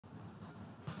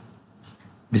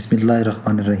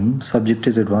Bismillahirrahmanirrahim. Subject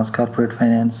is Advanced Corporate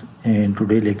Finance and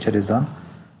today lecture is on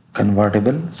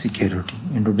convertible security.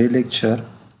 In today's lecture,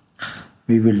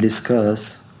 we will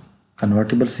discuss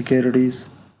convertible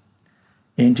securities,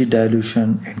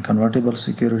 anti-dilution and convertible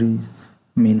securities,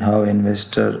 mean how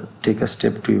investor take a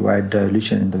step to avoid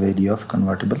dilution in the value of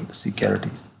convertible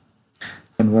securities,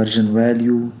 conversion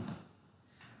value,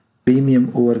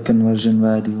 premium over conversion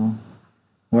value,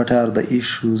 what are the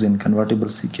issues in convertible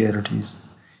securities,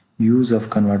 use of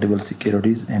convertible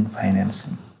securities and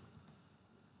financing.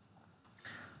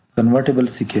 Convertible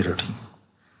security.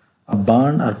 A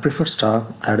bond or preferred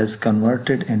stock that is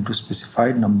converted into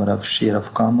specified number of share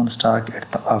of common stock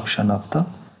at the option of the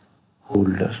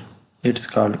holder. It's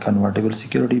called convertible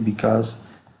security because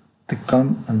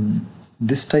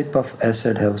this type of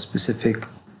asset have specific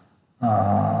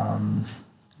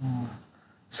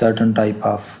certain type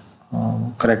of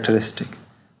characteristic.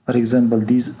 For example,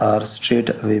 these are straight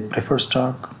away preferred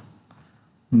stock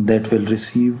that will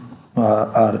receive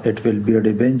or it will be a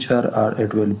debenture or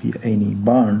it will be any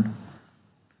bond.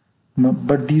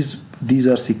 But these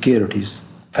are securities,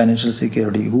 financial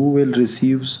security. Who will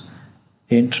receive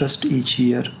interest each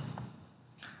year?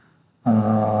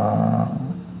 But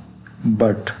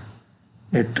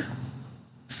at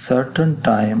certain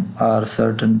time or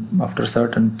after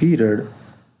certain period,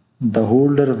 the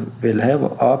holder will have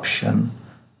option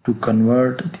to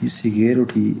convert the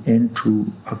security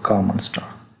into a common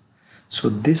stock. So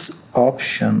this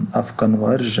option of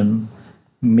conversion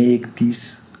make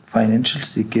this financial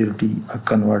security a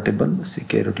convertible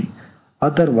security.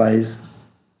 Otherwise,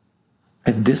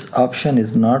 if this option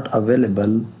is not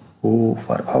available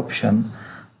for option,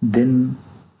 then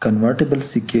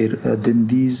then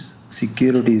these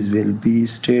securities will be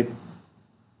straight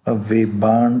away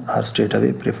bond or straight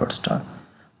away preferred stock.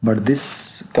 But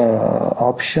this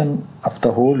option of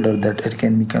the holder that it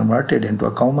can be converted into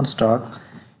a common stock,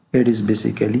 it is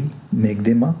basically make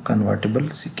them a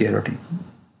convertible security.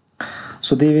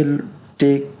 So they will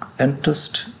take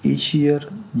interest each year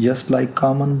just like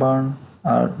common bond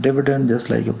or dividend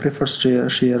just like a preferred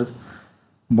shares.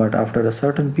 But after a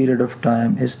certain period of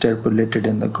time is stipulated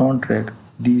in the contract,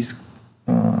 these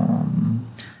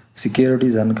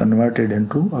securities are converted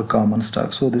into a common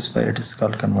stock. So this way it is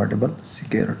called convertible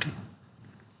security.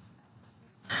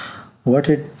 What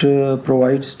it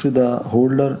provides to the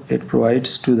holder, it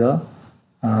provides to the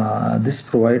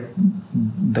provide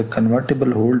the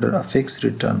convertible holder a fixed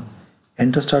return,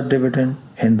 interest or dividend,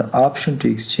 and the option to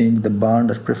exchange the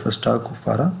bond or preferred stock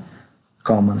for a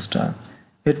common stock.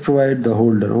 It provides the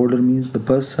holder. Holder means the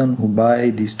person who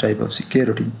buy this type of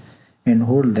security and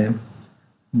hold them.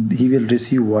 He will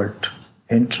receive what?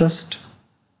 Interest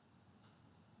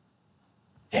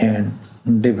and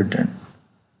dividend.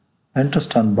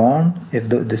 Interest on bond if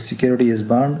the security is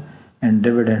bond, and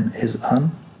dividend is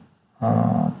on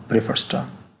preferred stock.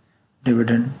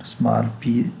 Dividend, small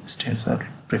p stands for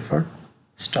preferred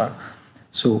stock.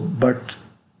 So, but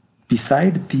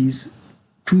beside these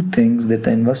two things that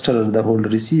the investor or the holder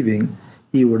receiving,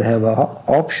 he would have an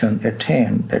option at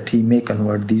hand that he may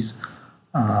convert these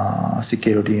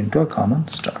security into a common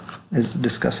stock, as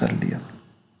discussed earlier.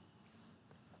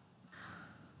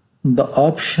 The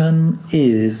option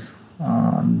allows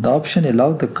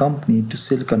the company to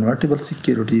sell convertible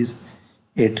securities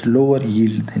at lower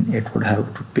yield than it would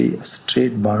have to pay a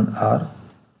straight bond or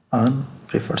on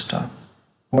preferred stock.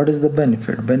 What is the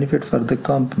benefit? Benefit for the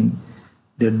company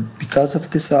that because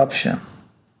of this option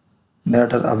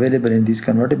that are available in these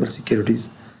convertible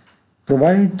securities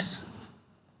provides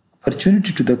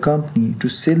opportunity to the company to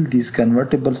sell these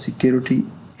convertible security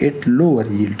at lower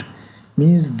yield.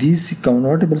 Means these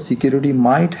convertible security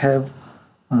might have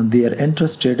their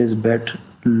interest rate is bet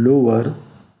lower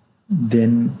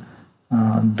than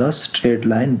the straight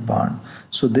line bond.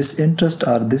 So this interest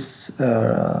or this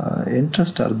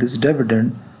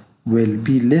dividend will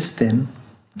be less than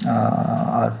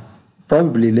or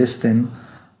probably less than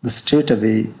the straight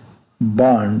away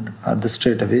bond or the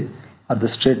straight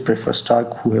preferred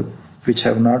stock which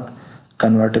have not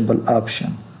convertible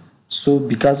option. So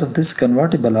because of this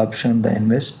convertible option, the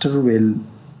investor will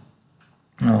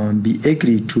be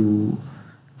agree to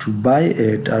buy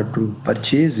it or to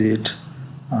purchase it,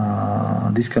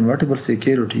 this convertible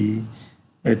security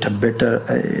at a better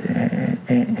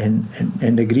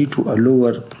and agree to a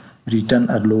lower return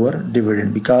or lower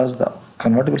dividend, because the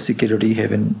convertible security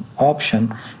have an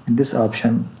option, and this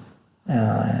option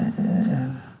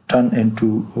turn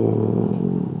into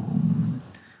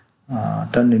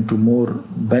more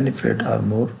benefit or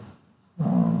more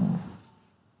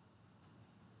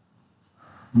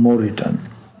return.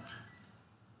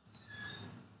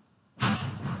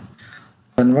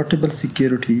 Convertible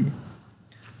security,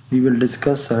 we will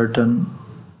discuss certain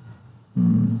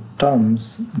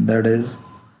terms, that is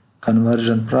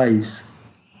conversion price,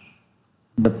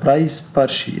 the price per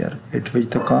share at which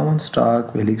the common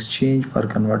stock will exchange for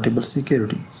convertible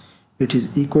security. It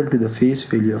is equal to the face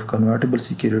value of convertible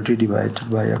security divided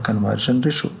by a conversion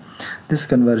ratio. This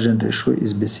conversion ratio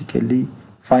is basically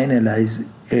finalized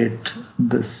at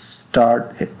the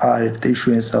start or at the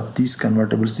issuance of this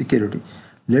convertible security.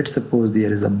 Let's suppose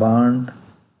there is a bond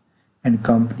and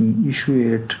company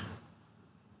issue it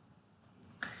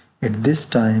at this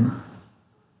time.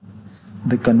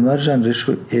 The conversion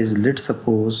ratio is, let's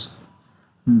suppose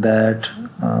that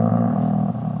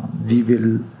we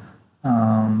will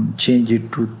change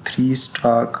it to 3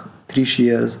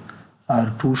 shares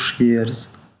or 2 shares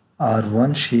or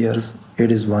 1 shares.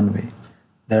 It is one way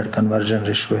that conversion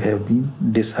ratio have been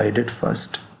decided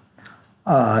first,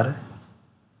 or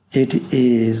it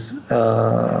is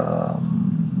at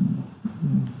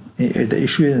the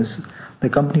issuance the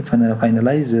company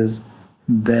finalizes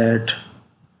that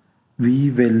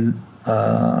we will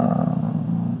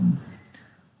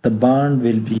the bond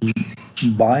will be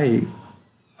buy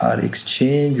or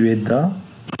exchange with the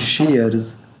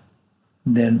shares,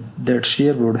 then that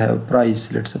share would have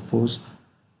price, let's suppose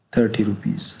 30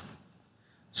 rupees.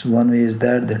 So one way is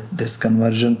that this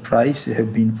conversion price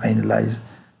have been finalized.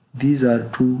 These are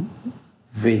two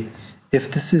way. If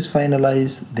this is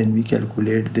finalized, then we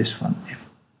calculate this one.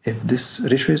 If this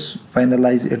ratio is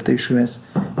finalized at the issuance,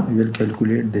 we will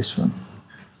calculate this one.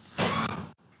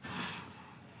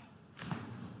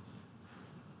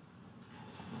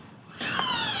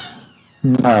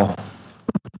 Now,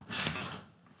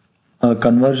 a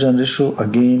conversion ratio,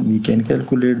 again we can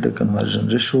calculate the conversion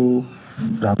ratio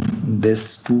from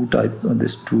this two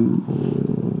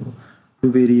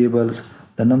variables: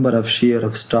 the number of share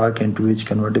of stock into which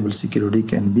convertible security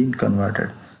can be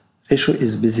converted. Ratio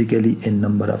is basically in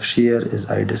number of share, as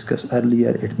I discussed earlier.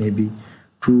 It may be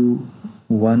 2,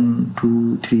 1,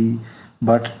 2, 3,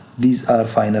 but these are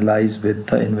finalized with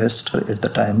the investor at the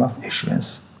time of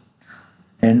issuance.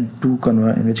 And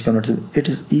it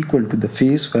is equal to the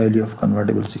face value of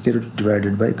convertible security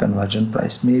divided by conversion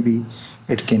price. Maybe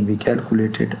it can be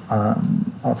calculated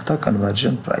of the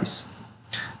conversion price.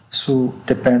 So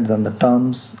depends on the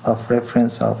terms of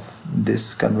reference of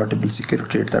this convertible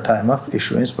security at the time of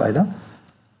issuance by the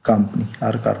company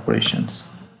or corporations.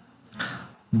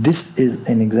 This is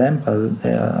an example.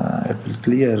 It will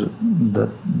clear the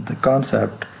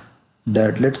concept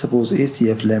that, let's suppose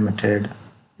ACF Limited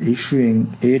issuing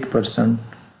 8%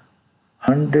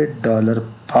 $100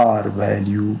 par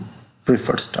value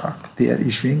preferred stock. They are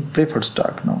issuing preferred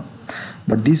stock now,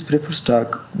 but this preferred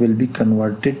stock will be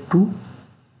converted to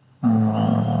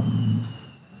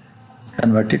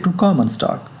common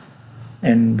stock,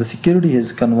 and the security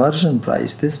has conversion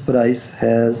price. This price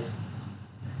has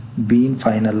been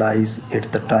finalized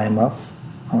at the time of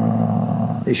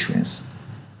issuance.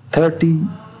 $30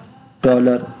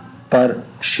 per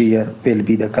share will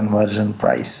be the conversion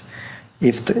price.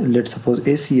 If let's suppose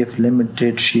ACF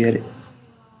Limited share,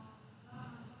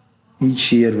 each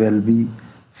share will be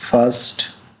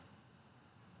first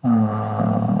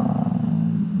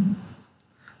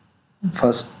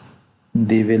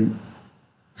they will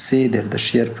say that the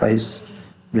share price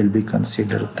will be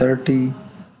considered 30,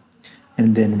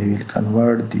 and then we will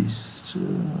convert these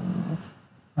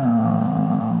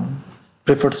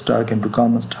preferred stock into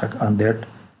common stock on that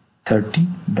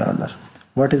 $30.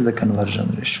 What is the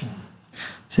conversion ratio?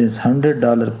 Since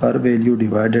 $100 per value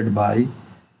divided by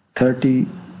 $30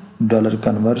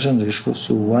 conversion ratio,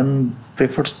 so one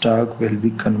preferred stock will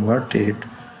be converted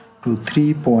to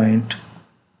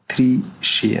 3.3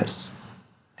 shares.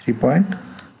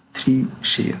 3.3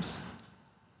 shares.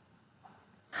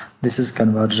 This is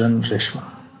conversion ratio.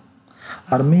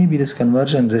 Or maybe this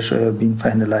conversion ratio have been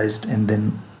finalized and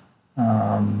then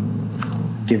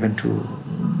given to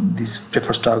this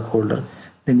preferred stockholder,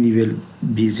 then we will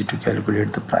be easy to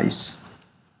calculate the price.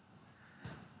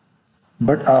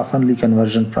 But oftenly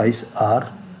conversion price are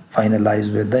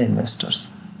finalized with the investors.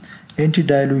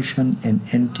 Anti-dilution and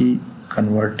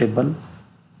anti-convertible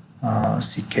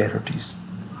securities.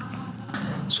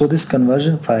 So this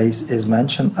conversion price is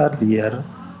mentioned earlier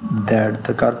that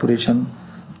the corporation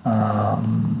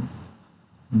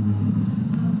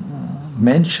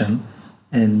mentioned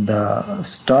in the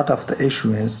start of the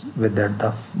issuance, with that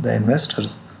the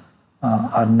investors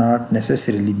are not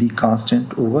necessarily be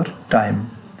constant over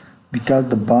time, because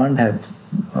the bond have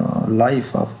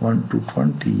life of 1 to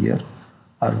 20 year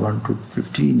or 1 to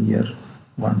 15 year,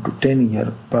 1 to 10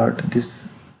 year, but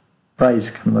this price,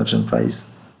 conversion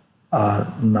price,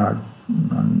 are not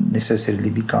necessarily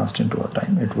be constant over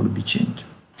time, it would be changed.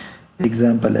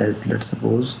 Example as, let's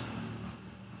suppose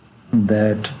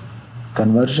that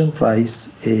conversion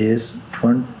price is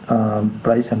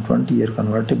price and 20-year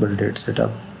convertible debt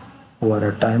setup over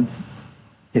a time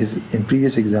is, in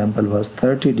previous example, was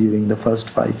 30 during the first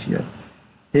 5 years.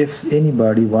 If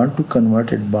anybody want to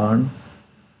convert it bond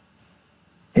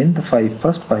in the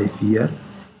first 5 years,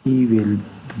 the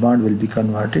bond will be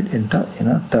converted in a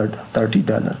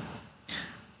 $30.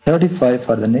 35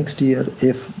 for the next year.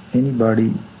 If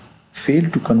anybody fail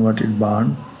to convert it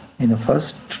bond in the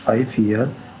first 5 years,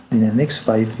 in the next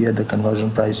 5 years the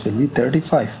conversion price will be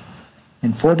 35,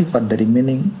 and 40 for the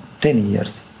remaining 10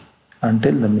 years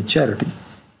until the maturity.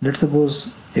 Let's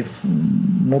suppose if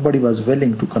nobody was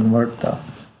willing to convert the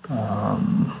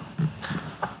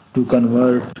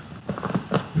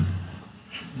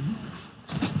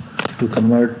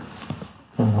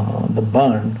the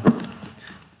bond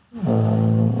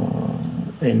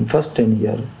in first 10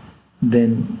 years,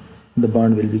 then the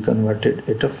bond will be converted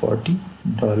at a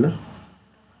 $40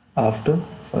 after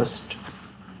first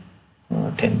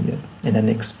 10 years, in the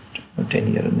next 10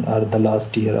 years or the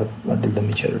last year until the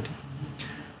maturity.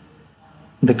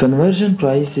 The conversion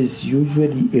price is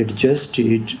usually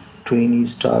adjusted to any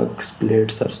stock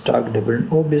splits or stock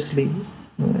dividend. Obviously,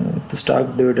 if the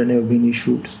stock dividend have been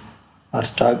issued or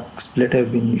stock split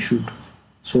have been issued,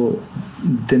 so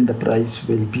then the price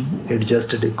will be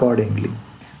adjusted accordingly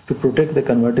to protect the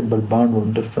convertible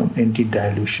bondholder from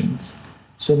anti-dilutions,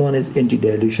 so known as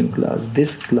anti-dilution clause.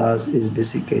 This clause is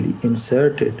basically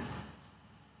inserted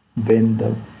when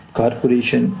the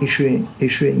corporation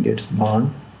issuing its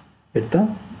bond at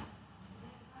the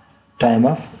time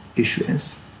of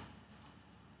issuance.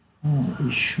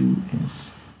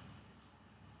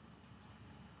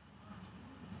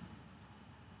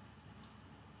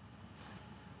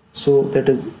 So that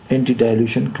is,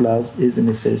 anti-dilution clause is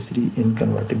necessary in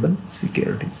convertible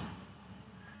securities.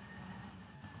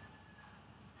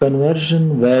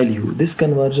 Conversion value. This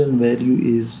conversion value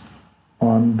is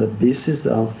on the basis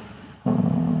of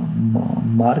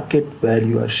market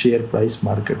value or share price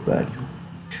market value.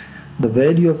 The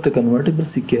value of the convertible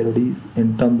securities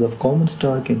in terms of common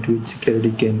stock into each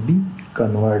security can be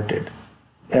converted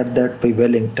at that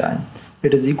prevailing time.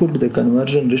 It is equal to the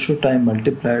conversion ratio time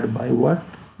multiplied by what?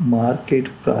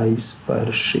 Market price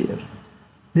per share.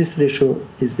 This ratio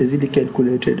is easily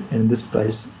calculated, and this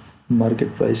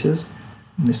market price is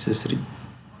necessary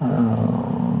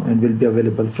and will be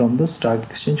available from the stock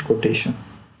exchange quotation.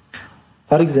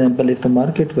 For example, if the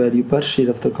market value per share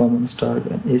of the common stock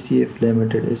in ACF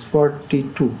Limited is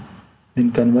 42,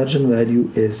 then conversion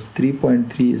value is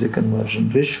 3.3 is a conversion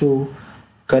ratio.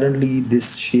 Currently,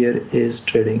 this share is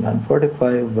trading on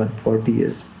 45. 140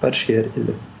 is per share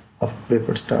is of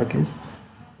preferred stock is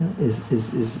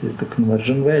the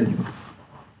conversion value.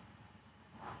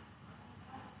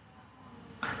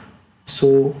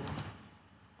 So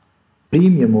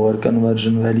premium over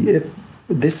conversion value, if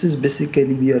this is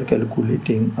basically we are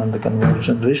calculating on the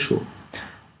conversion ratio,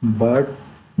 but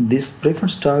this preferred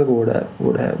stock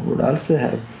would also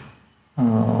have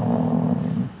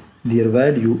their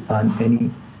value on any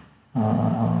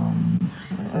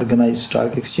organized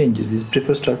stock exchanges. These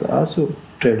preferred stock also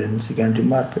traded in secondary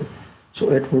market,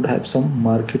 so it would have some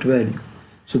market value.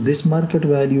 So this market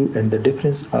value and the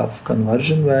difference of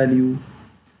conversion value,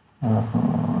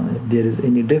 if there is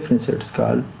any difference, it's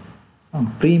called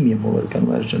premium over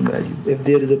conversion value. If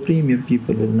there is a premium,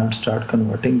 people will not start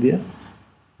converting their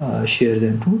shares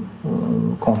into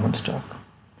common stock.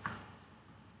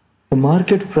 The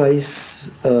market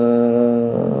price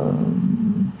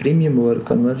premium over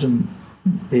conversion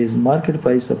is market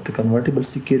price of the convertible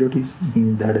securities,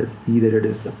 means that is either it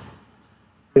is a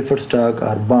preferred stock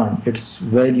or bond, its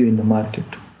value in the market,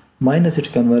 minus its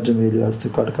conversion value, also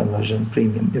called conversion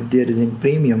premium. If there is a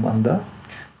premium on the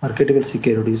marketable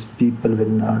securities, people will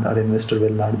not, or investor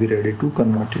will not be ready to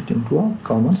convert it into a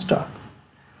common stock.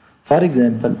 For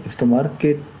example, if the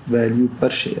market value per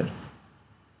share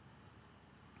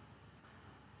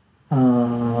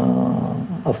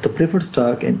of the preferred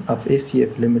stock of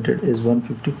ACF Limited is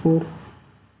 $154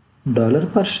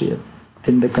 per share,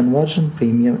 then the conversion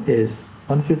premium is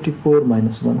 154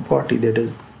 minus 140, that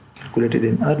is calculated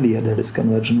in earlier, that is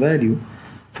conversion value.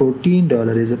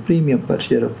 $14 is a premium per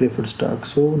share of preferred stock,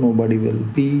 so nobody will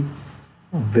be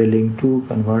willing to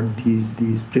convert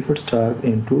these preferred stock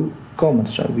into common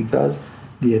stock because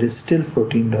there is still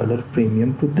 $14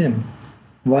 premium to them.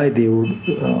 Why they would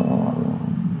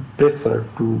prefer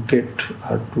to get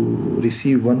or to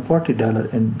receive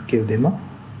 $140 and give them a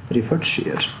preferred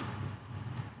share.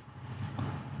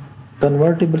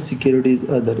 Convertible securities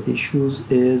other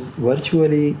issues is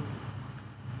virtually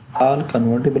all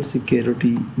convertible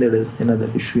security, that is another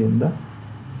issue in the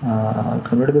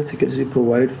convertible security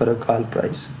provide for a call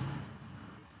price.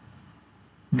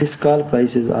 This call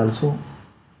price is also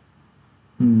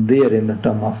there in the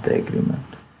term of the agreement,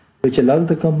 which allows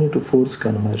the company to force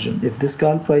conversion. If this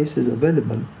call price is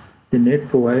available, then it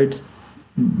provides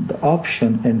the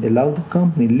option and allow the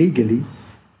company legally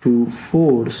to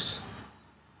force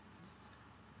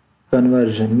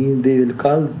conversion, means they will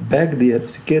call back their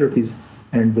securities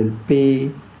and will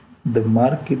pay the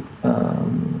market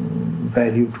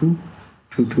value to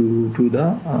the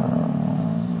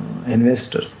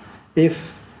investors.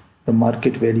 If the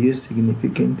market value is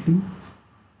significantly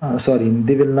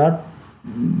they will not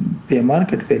pay a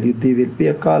market value, they will pay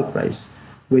a call price,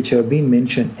 which have been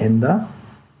mentioned in the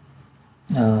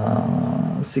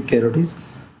securities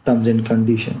terms and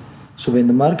condition. So when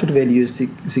the market value is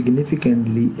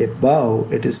significantly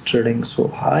above, it is trading so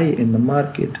high in the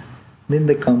market, then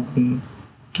the company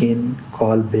can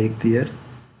call back their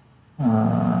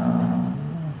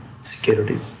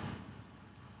securities,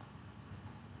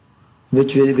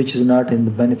 which is not in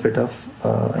the benefit of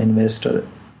investor,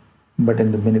 but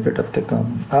in the benefit of the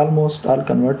company. Almost all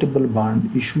convertible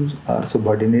bond issues are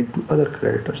subordinate to other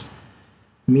creditors,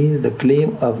 means the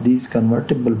claim of these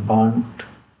convertible bond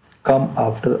come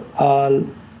after all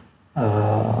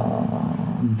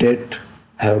debt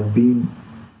have been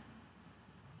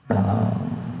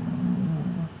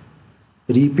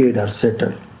repaid or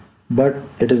settled, but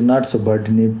it is not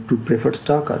subordinate to preferred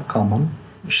stock or common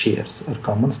shares or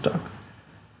common stock,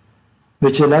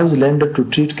 which allows lender to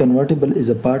treat convertible as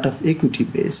a part of equity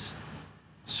base.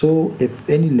 So if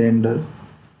any lender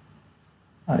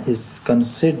is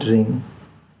considering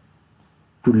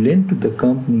to lend to the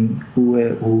company who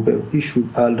have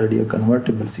issued already a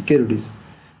convertible securities,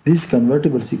 these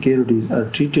convertible securities are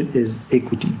treated as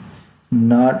equity,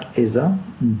 not as a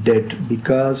debt,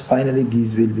 because finally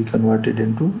these will be converted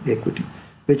into equity,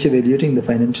 which evaluating the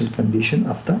financial condition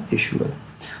of the issuer.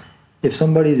 If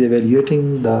somebody is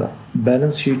evaluating the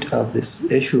balance sheet of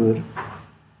this issuer,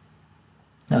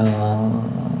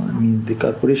 means the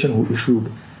corporation who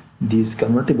issued these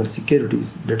convertible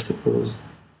securities, let's suppose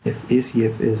if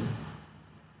ACF is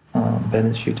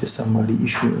balance sheet is somebody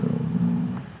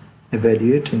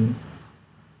evaluating,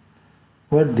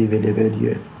 what they will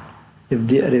evaluate. If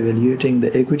they are evaluating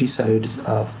the equity sides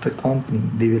of the company,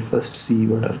 they will first see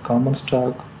what are common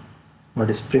stock, what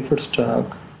is preferred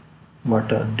stock,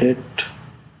 what are debt,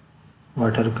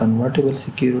 what are convertible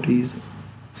securities,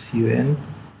 CON.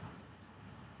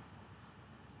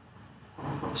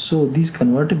 So these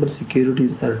convertible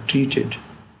securities are treated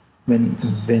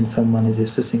when someone is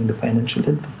assessing the financial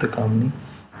health of the company,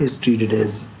 is treated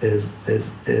as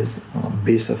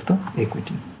base of the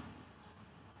equity.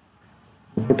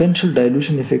 The potential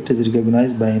dilution effect is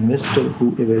recognized by investors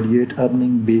who evaluate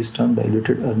earning based on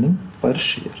diluted earning per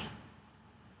share.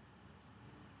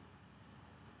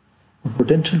 The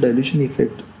potential dilution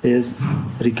effect is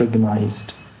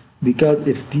recognized because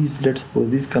if these, let's suppose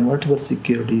these convertible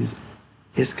securities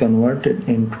is converted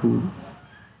into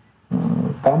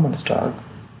common stock,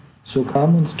 so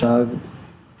common stock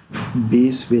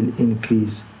base will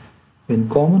increase. When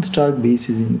common stock base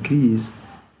is increased,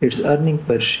 its earning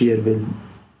per share will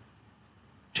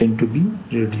tend to be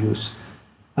reduced.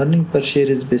 Earning per share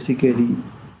is basically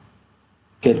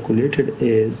calculated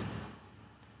as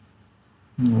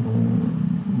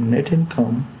net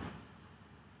income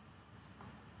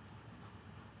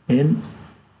in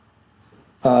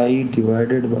I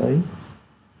divided by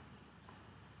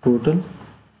total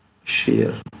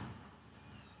share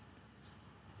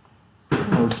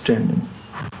outstanding.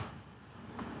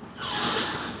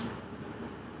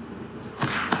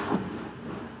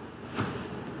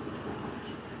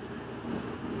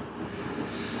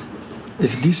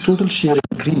 If this total share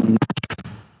increase,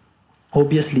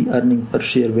 obviously earning per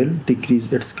share will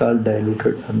decrease. It's called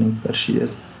diluted earning per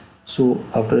shares. So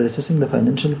after assessing the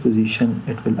financial position,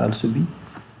 it will also be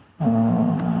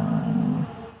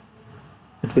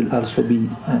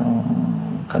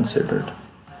considered.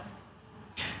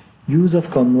 Use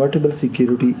of convertible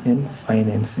security in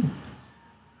financing.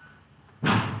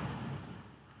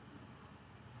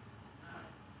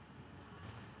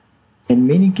 In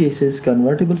many cases,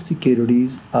 convertible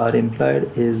securities are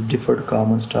employed as deferred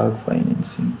common stock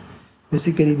financing.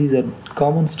 Basically, these are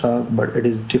common stock, but it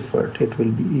is deferred. It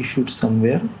will be issued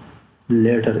somewhere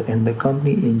later, and the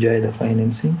company enjoy the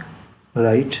financing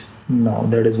right now.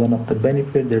 That is one of the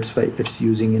benefits. That's why it's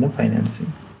using in a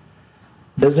financing.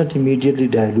 does not immediately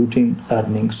dilute in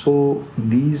earnings. So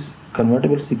these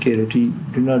convertible security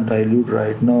do not dilute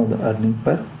right now the earning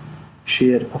per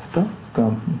share of the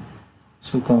company.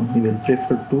 So company will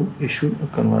prefer to issue a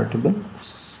convertible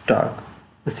stock.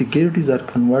 The securities are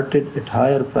converted at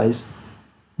higher price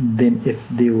than if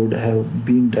they would have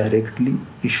been directly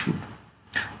issued.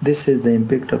 This is the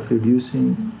impact of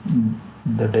reducing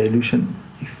the dilution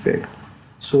effect.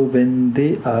 So when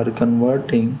they are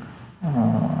converting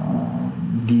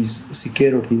these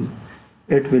securities,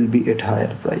 it will be at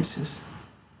higher prices.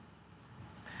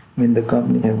 When the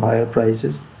company have higher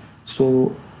prices,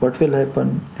 so what will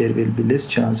happen? There will be less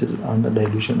chances on the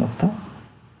dilution of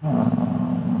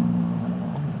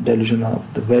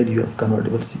the value of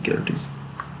convertible securities.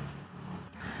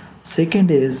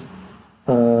 Second is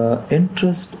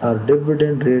interest or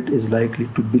dividend rate is likely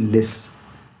to be less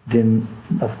than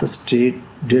of the straight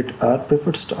debt or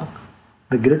preferred stock.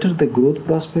 The greater the growth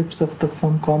prospects of the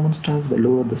firm common stock, the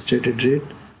lower the stated rate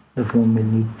the firm may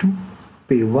need to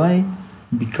pay. Why?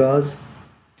 Because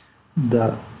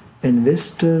the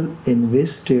investor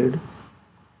invested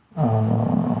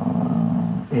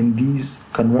in these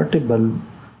convertible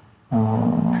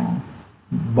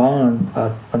bond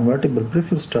or convertible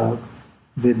preferred stock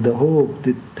with the hope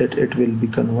that it will be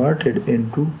converted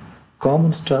into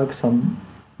common stock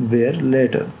somewhere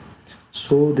later.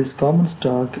 So this common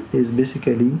stock is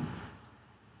basically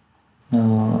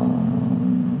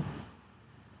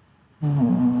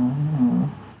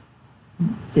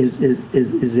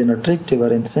is an attractive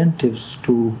or incentives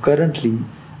to currently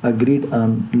agreed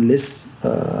on less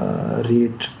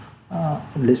rate,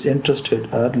 less interest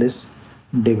rate or less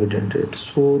dividend rate.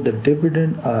 So the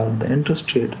dividend or the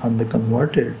interest rate on the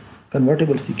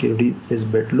convertible security is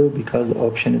bit low because the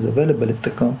option is available if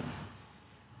the company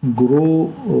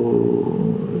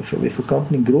if a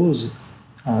company grows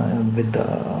with the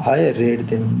higher rate,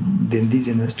 then these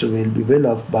investors will be well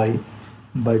off by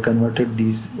converted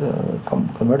these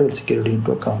convertible security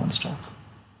into a common stock.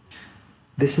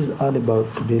 This is all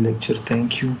about today's lecture.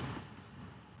 Thank you.